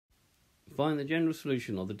Find the general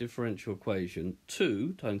solution of the differential equation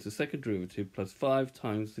 2 times the second derivative plus 5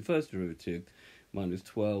 times the first derivative minus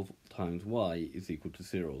 12 times y is equal to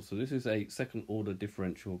 0. So this is a second order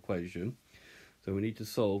differential equation. So we need to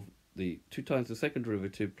solve the 2 times the second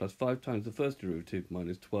derivative plus 5 times the first derivative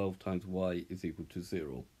minus 12 times y is equal to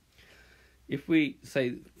 0. If we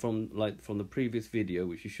say from the previous video,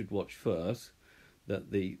 which you should watch first, that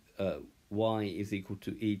the y is equal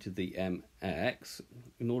to e to the mx,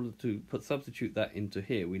 in order to substitute that into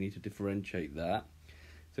here, we need to differentiate that.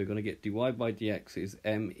 So we're going to get dy by dx is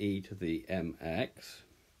me to the mx,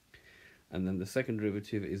 and then the second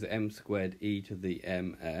derivative is m squared e to the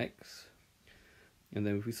mx, and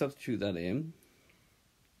then if we substitute that in,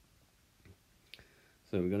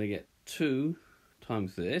 so we're going to get 2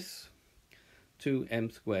 times this,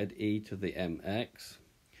 2m squared e to the mx,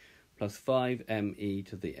 plus 5me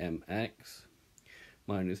to the mx,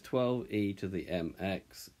 minus 12e to the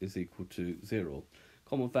mx is equal to 0.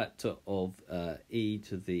 Common factor of e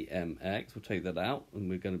to the mx, we'll take that out, and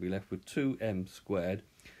we're going to be left with 2m squared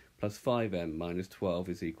plus 5m minus 12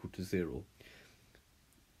 is equal to 0.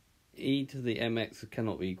 E to the mx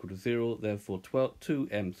cannot be equal to 0, therefore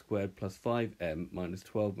 2m squared plus 5m minus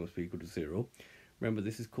 12 must be equal to 0. Remember,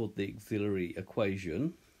 this is called the auxiliary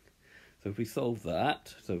equation. So if we solve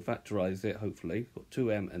that, so factorise it, hopefully, got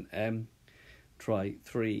 2m and m, try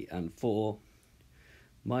 3 and 4,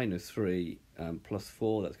 minus 3 and plus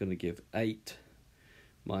 4, that's going to give 8,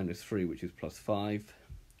 minus 3, which is plus 5,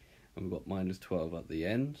 and we've got minus 12 at the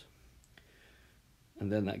end.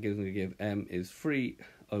 And then that gives me to give m is 3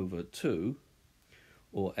 over 2,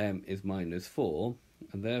 or m is minus 4,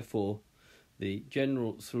 and therefore the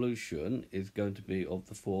general solution is going to be of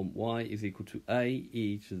the form y is equal to a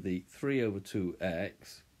e to the 3 over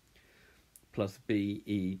 2x plus b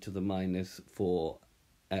e to the minus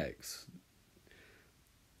 4x,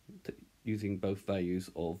 using both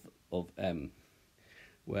values of m,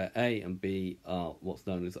 where a and b are what's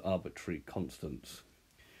known as arbitrary constants.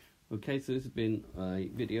 Okay, so this has been a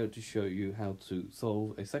video to show you how to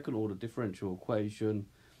solve a second order differential equation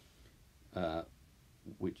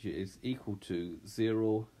which is equal to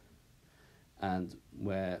 0, and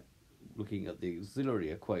where looking at the auxiliary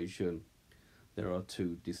equation there are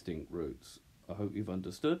 2 distinct roots. I hope you've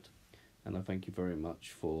understood, and I thank you very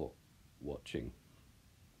much for watching.